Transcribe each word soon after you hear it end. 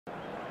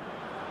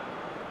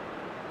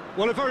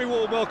Well, a very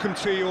warm welcome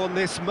to you on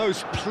this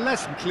most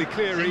pleasantly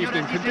clear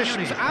evening.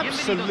 Conditions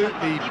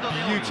absolutely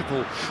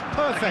beautiful.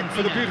 Perfect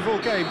for the beautiful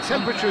game.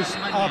 Temperatures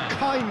are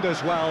kind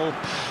as well.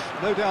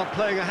 No doubt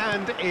playing a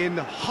hand in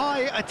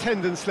high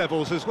attendance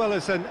levels as well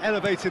as an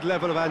elevated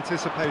level of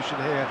anticipation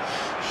here.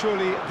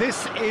 Surely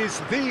this is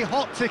the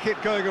hot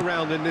ticket going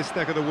around in this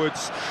neck of the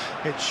woods.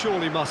 It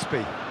surely must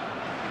be.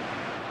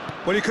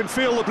 Well, you can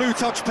feel the blue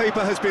touch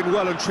paper has been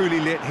well and truly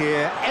lit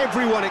here.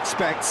 Everyone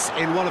expects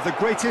in one of the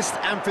greatest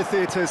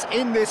amphitheatres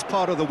in this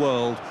part of the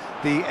world,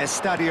 the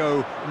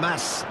Estadio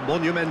Más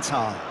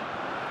Monumental.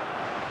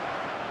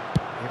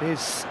 It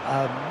is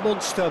a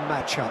monster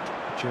matchup,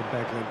 Jim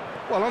Beglin.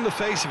 Well, on the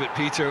face of it,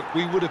 Peter,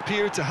 we would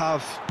appear to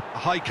have a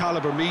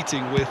high-caliber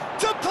meeting with...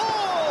 To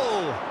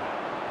Paul!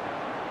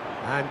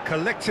 And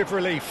collective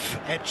relief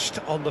etched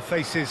on the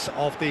faces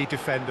of the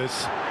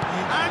defenders.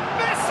 And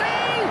Messi!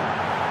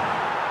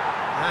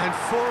 And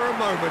for a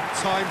moment,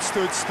 time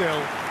stood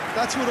still.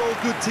 That's what all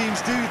good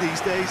teams do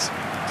these days.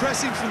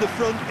 Pressing from the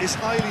front is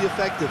highly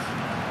effective.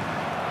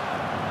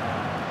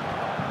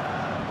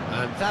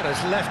 And that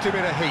has left him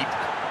in a heap.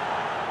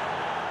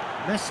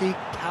 Messi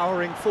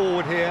powering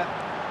forward here.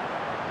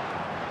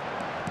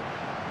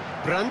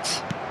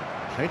 Brandt,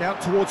 played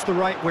out towards the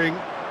right wing.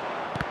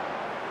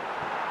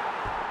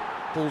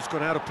 Ball's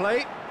gone out of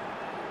play.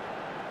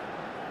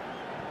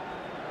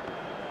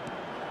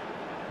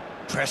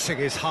 Pressing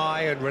is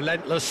high and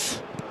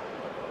relentless.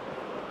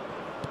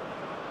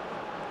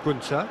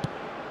 Gunter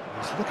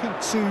is looking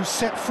to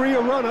set free a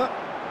runner.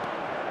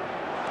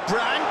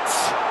 Brandt!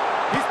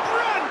 He's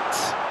Brandt!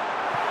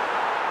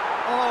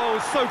 Oh,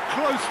 so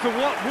close to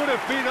what would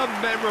have been a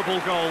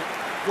memorable goal.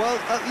 Well,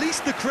 at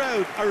least the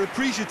crowd are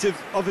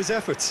appreciative of his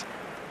efforts.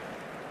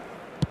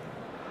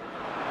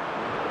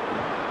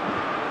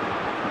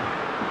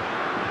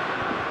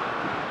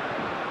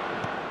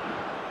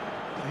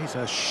 He's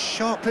a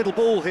sharp little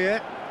ball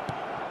here.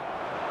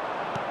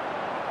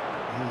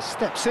 He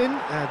steps in,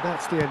 and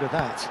that's the end of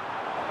that.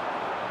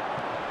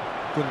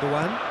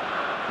 Gundogan.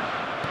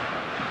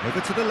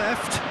 Over to the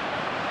left.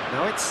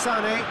 Now it's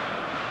Sané.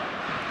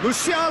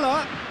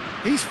 Musiala.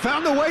 He's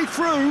found the way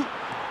through.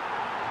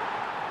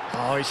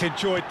 Oh, he's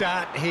enjoyed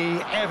that. He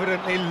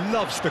evidently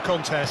loves the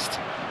contest.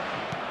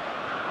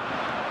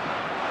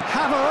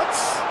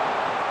 Havertz.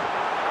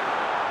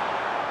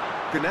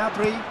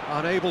 Gnabry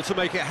unable to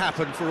make it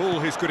happen for all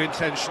his good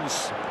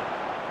intentions.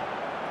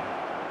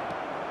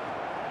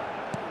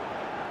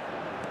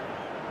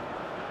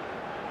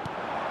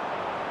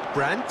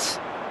 Brandt.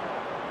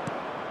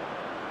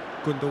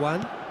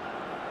 Gundogan.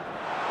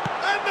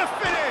 And the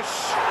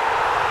finish!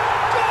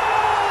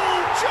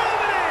 Goal!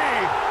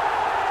 Germany!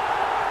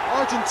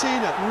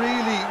 Argentina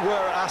really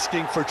were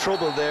asking for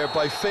trouble there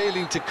by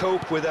failing to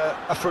cope with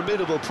a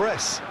formidable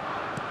press.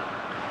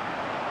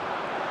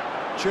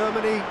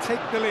 Germany take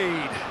the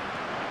lead.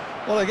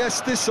 Well, I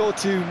guess this ought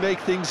to make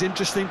things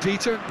interesting,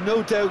 Peter.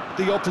 No doubt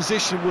the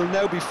opposition will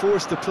now be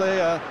forced to play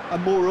a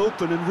more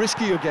open and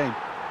riskier game.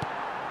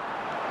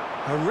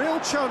 A real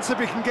chance if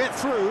he can get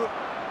through.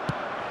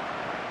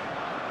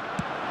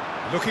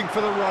 Looking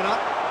for the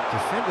run-up.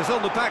 Defenders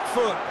on the back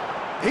foot.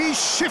 He's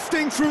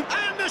shifting through,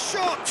 and the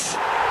shot!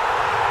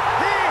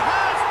 He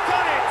has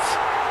done it!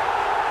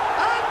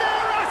 And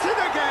they're at it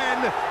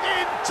again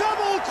in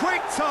double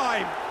quick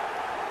time.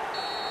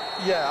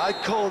 Yeah, I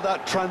call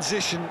that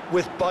transition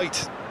with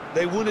bite.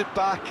 They won it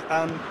back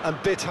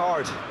and bit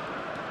hard.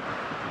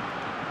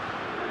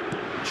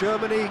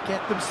 Germany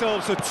get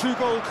themselves a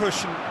two-goal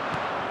cushion.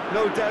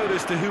 No doubt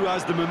as to who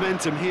has the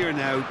momentum here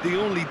now. The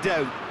only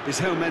doubt is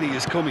how many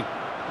is coming.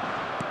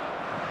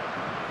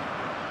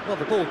 Well,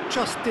 the ball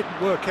just didn't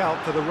work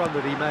out for the run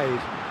that he made.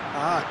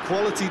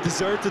 Quality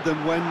deserted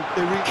them when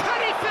they reached...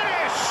 Can he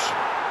finish?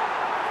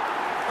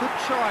 Good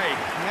try.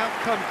 The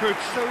outcome could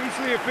so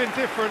easily have been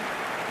different.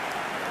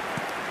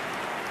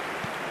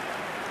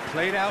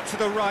 Played out to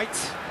the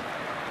right.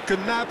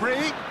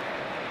 Gnabry.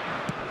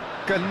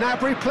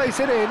 Gnabry plays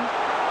it in.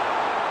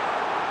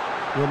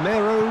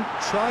 Romero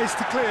tries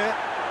to clear.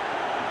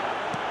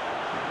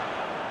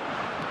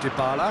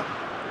 Dybala.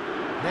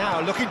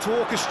 Now looking to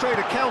orchestrate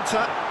a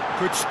counter.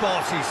 Good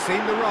spot, he's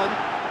seen the run.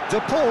 De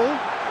Paul.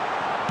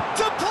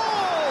 De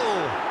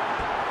Paul!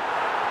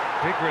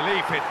 Big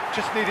relief, it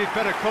just needed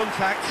better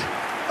contact.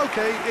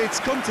 OK,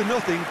 it's come to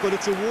nothing, but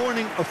it's a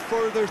warning of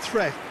further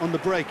threat on the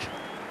break.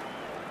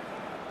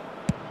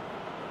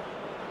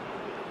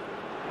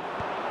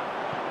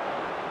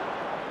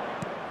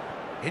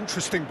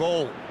 Interesting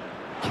ball.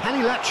 Can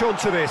he latch on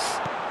to this?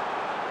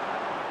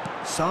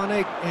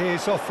 Sané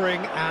is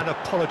offering an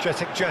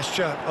apologetic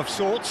gesture of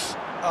sorts.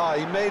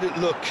 He made it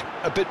look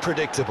a bit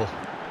predictable.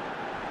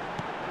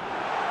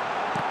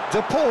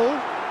 De Paul.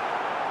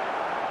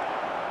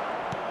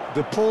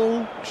 De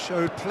Paul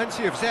showed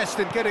plenty of zest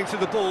in getting to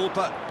the ball,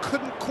 but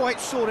couldn't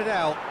quite sort it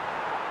out.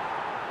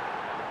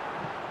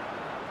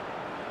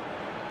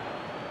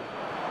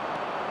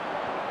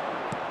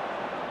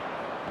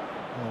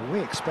 Well, we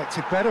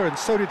expected better, and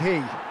so did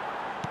he.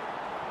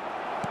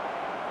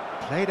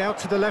 Played out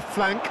to the left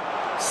flank.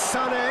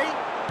 Sané.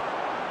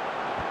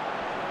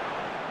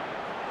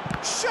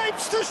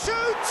 Shapes to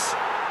shoot!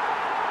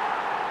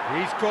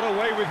 He's got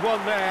away with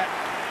one there.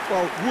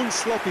 Well, one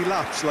sloppy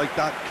lapse like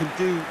that can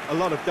do a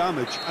lot of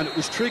damage, and it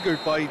was triggered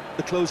by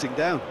the closing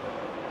down.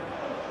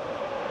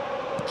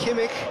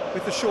 Kimmich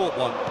with the short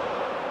one.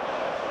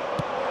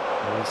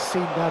 Well, he's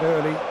seen that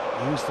early,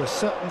 used a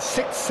certain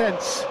sixth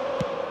sense.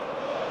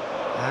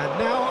 And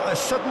now a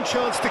sudden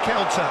chance to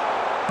counter.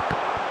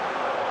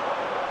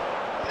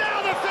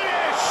 Now the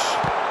finish!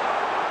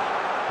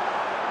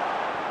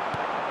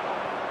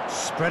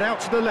 Spread out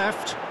to the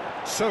left.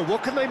 So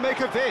what can they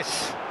make of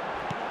this?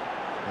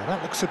 Now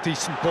that looks a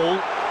decent ball.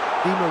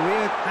 Di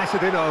Maria has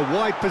it in a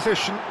wide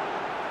position.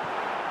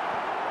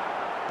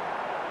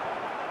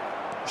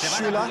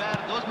 Schüller.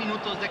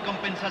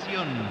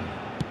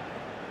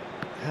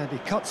 And he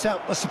cuts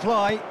out the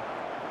supply.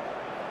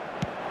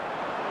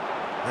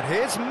 And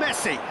here's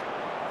Messi.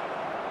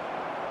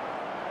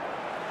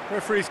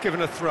 Referee's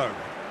given a throw.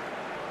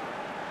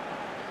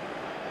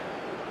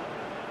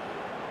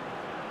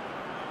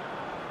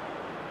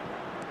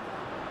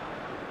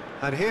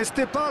 And here's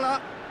Dybala.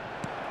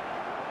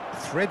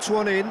 Threads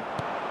one in.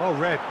 Oh,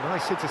 Red,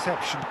 nice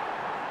interception.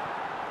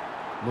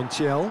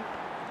 Montiel.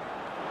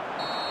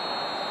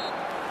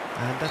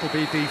 And that'll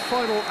be the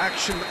final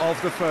action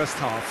of the first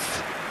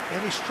half.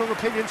 Any strong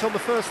opinions on the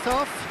first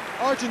half?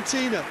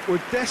 Argentina were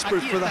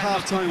desperate for the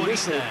half-time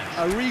whistle.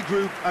 A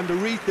regroup and a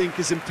rethink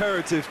is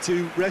imperative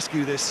to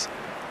rescue this.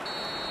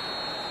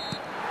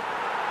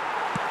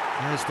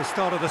 There's the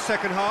start of the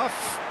second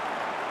half.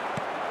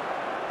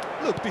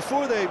 Look,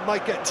 before they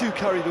might get too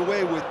carried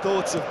away with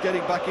thoughts of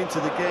getting back into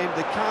the game,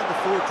 they can't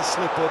afford to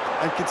slip up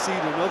and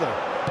concede another.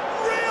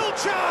 Real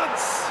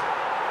chance!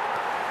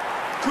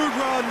 Good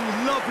run,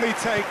 lovely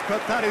take,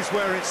 but that is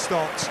where it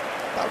stopped.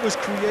 That was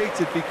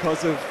created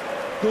because of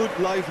good,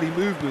 lively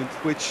movement,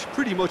 which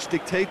pretty much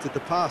dictated the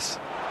pass.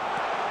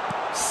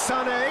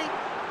 Sané?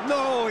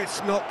 No,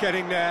 it's not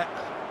getting there.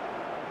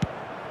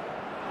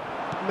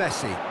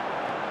 Messi.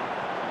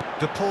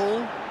 De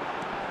Paul.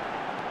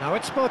 Now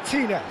it's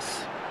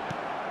Martinez.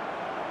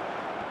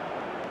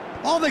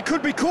 Oh, they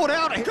could be caught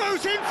out. It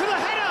goes in for the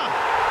header!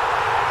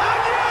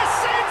 And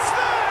yes, it's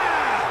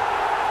there!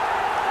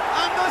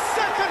 And the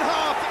second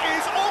half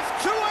is off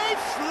to a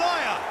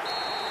flyer.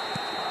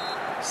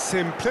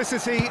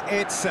 Simplicity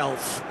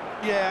itself.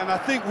 Yeah, and I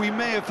think we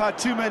may have had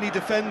too many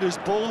defenders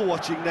ball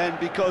watching then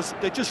because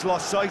they just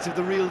lost sight of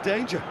the real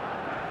danger.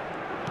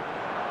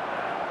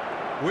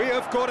 We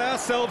have got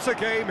ourselves a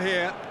game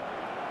here.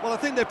 Well, I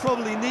think they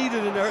probably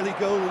needed an early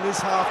goal in this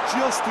half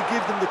just to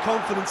give them the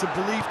confidence and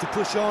belief to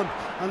push on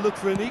and look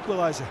for an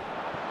equaliser.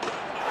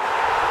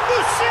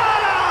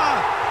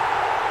 Musiala!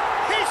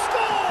 He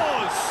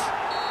scores!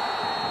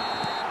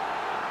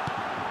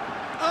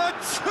 A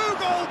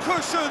two-goal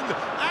cushion,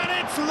 and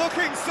it's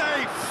looking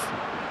safe.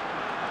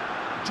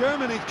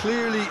 Germany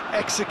clearly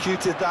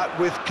executed that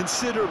with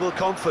considerable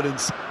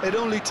confidence. It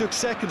only took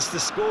seconds to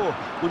score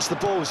once the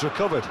ball was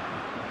recovered.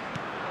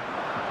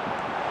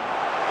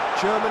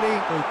 Germany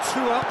go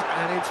 2 up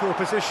and into a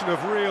position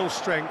of real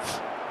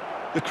strength.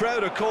 The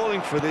crowd are calling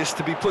for this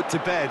to be put to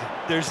bed.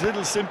 There's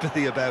little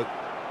sympathy about.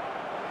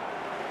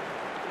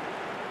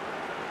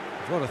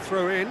 What a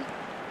throw in.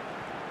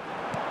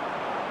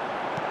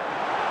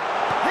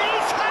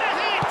 He's had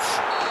it!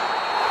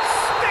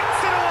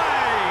 Sticks it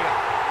away!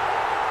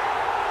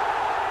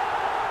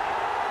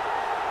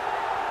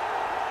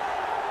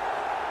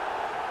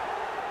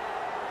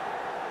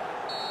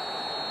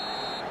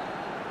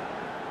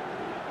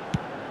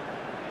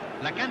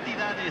 La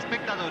cantidad de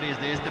espectadores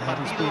de este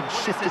partido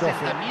fue de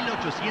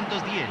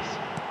 60.810.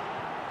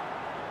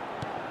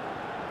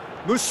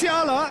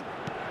 Musiala.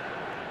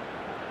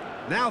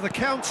 Now the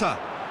counter.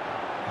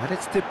 And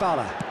it's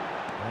Dybala.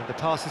 And the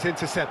pass is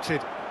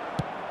intercepted.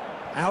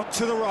 Out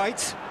to the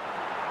right.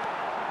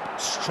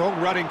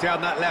 Strong running down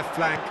that left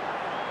flank.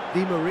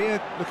 Di Maria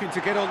looking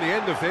to get on the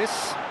end of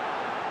this.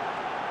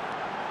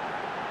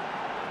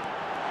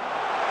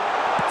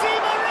 Di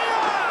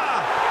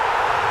Maria!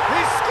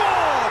 He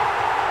scored!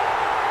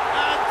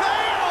 And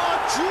they are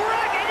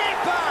dragging it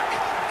back!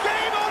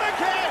 Game on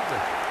again!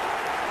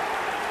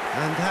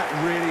 And that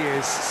really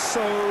is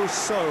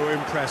so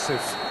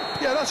impressive.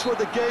 Yeah, that's what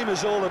the game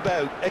is all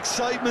about.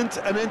 Excitement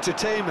and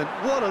entertainment.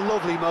 What a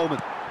lovely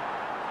moment.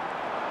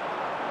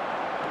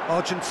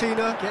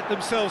 Argentina get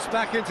themselves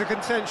back into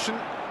contention.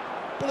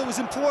 Well, it was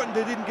important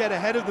they didn't get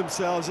ahead of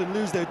themselves and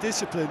lose their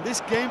discipline.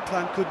 This game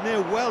plan could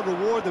near well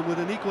reward them with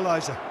an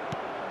equaliser.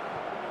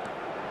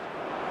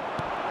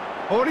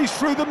 Oh, and he's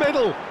through the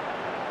middle.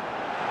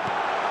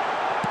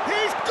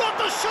 He's got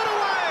the shot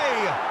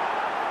away!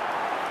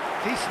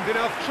 Decent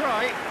enough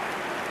try.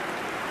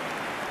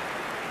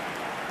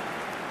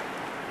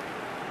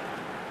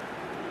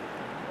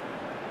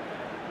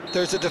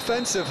 There's a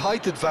defensive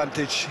height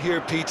advantage here,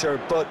 Peter,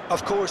 but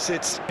of course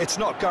it's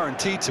not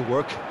guaranteed to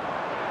work.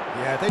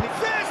 Yeah,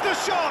 there's the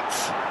shot!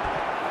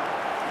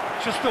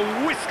 Just a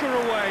whisker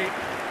away.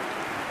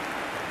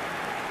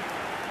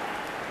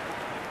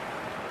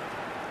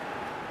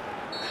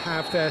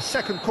 Have their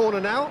second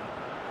corner now.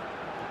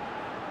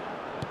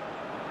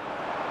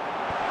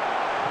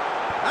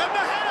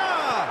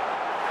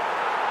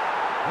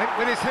 Went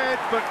with his head,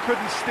 but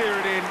couldn't steer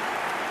it in.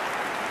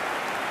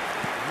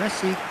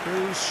 Messi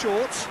goes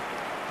short.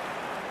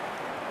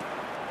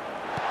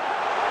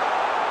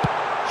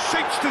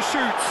 Shapes to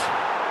shoot.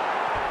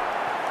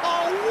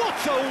 Oh, what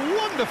a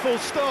wonderful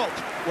stop!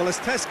 Well, as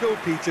tests go,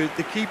 Peter,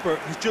 the keeper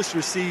has just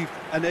received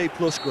an A+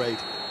 grade.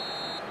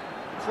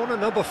 Corner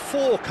number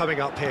 4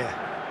 coming up here.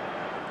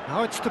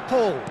 Now it's to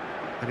Paul,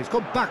 and he's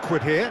gone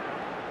backward here.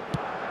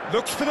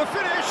 Looks for the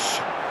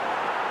finish.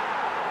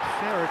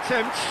 Fair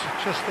attempt,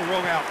 just the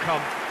wrong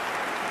outcome.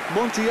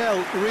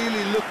 Montiel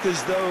really looked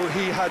as though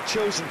he had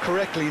chosen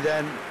correctly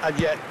then, and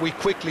yet we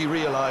quickly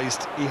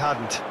realised he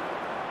hadn't.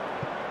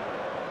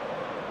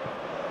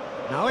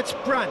 Now it's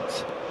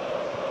Brandt.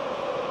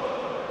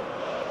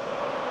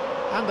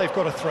 And they've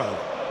got a throw.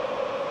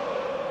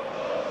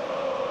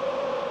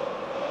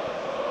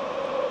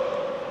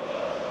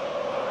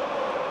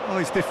 Oh,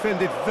 he's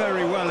defended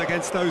very well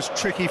against those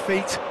tricky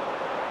feet.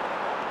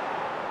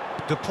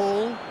 De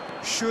Paul,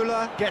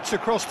 Schuller gets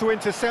across to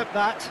intercept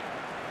that.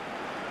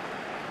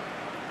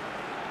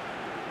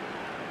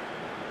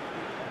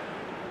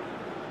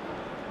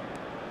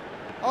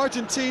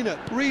 Argentina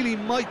really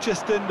might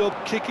just end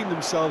up kicking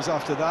themselves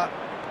after that.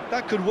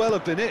 That could well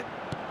have been it.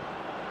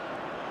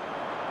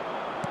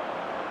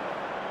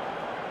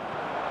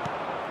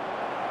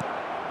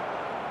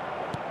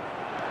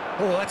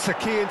 Oh, that's a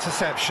key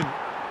interception.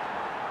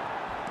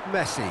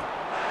 Messi.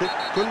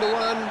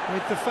 Gundogan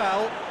with the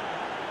foul.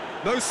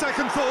 No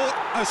second thought,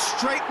 a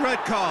straight red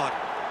card.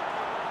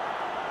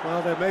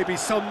 Well, there may be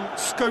some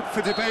scope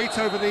for debate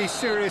over the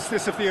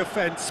seriousness of the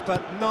offence,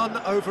 but none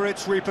over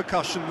its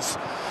repercussions.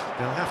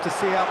 They'll have to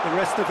see out the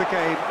rest of the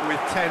game with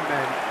 10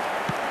 men.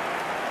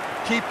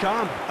 Keep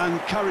calm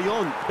and carry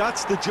on.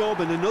 That's the job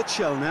in a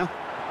nutshell now.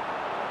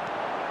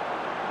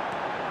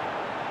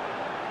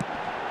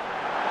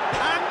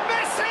 And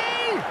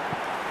Messi!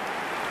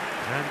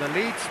 And the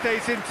lead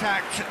stays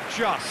intact,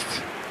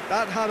 just.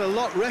 That had a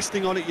lot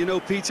resting on it, you know,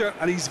 Peter,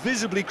 and he's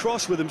visibly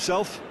cross with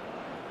himself.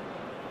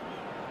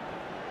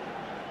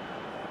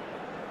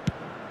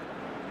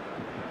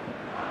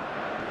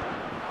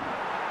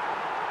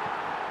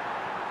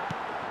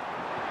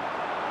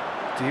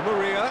 Di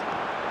Maria.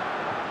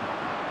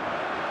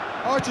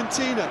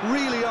 Argentina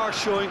really are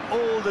showing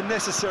all the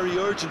necessary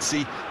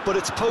urgency, but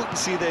it's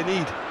potency they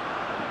need.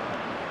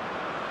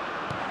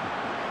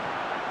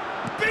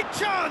 Big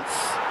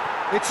chance!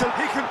 He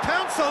can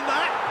pounce on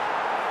that!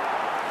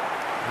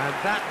 And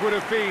that would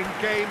have been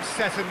game,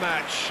 set and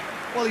match.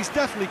 Well, he's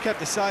definitely kept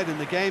the side in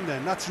the game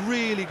then. That's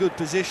really good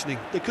positioning.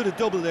 They could have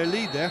doubled their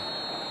lead there.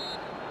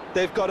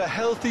 They've got a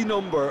healthy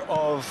number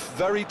of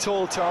very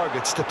tall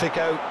targets to pick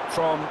out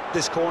from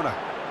this corner.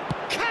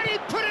 Can he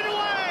put it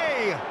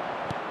away?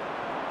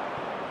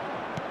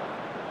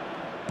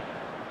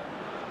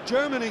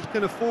 Germany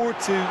can afford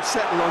to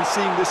settle on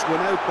seeing this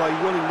one out by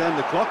running down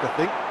the clock, I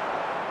think.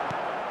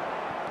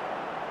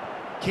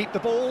 Keep the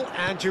ball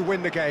and you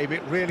win the game.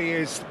 It really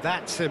is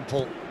that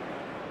simple.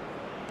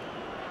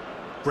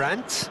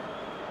 Brandt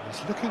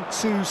is looking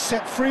to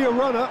set free a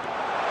runner.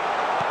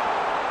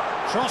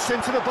 Cross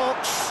into the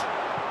box.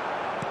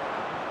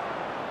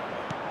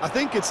 I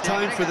think it's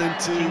time for them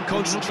to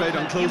concentrate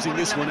on closing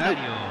this one out.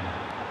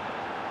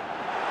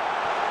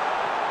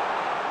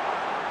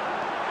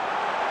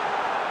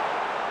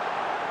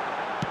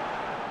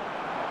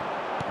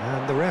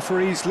 And the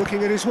referee's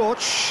looking at his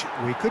watch.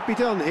 We could be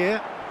done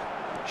here.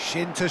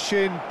 Shin to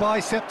shin,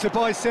 bicep to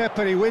bicep,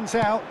 and he wins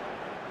out.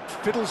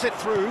 Fiddles it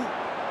through.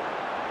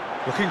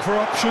 Looking for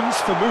options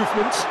for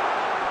movement.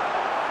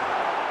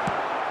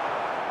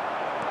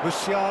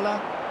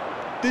 Musiala.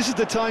 This is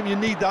the time you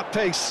need that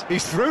pace.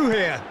 He's through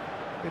here.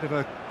 Bit of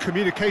a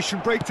communication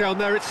breakdown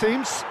there, it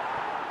seems.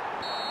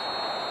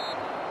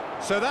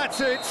 So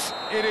that's it.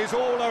 It is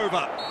all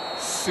over.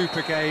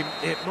 Super game.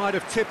 It might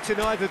have tipped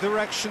in either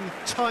direction,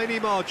 tiny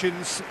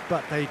margins,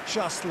 but they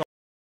just lost.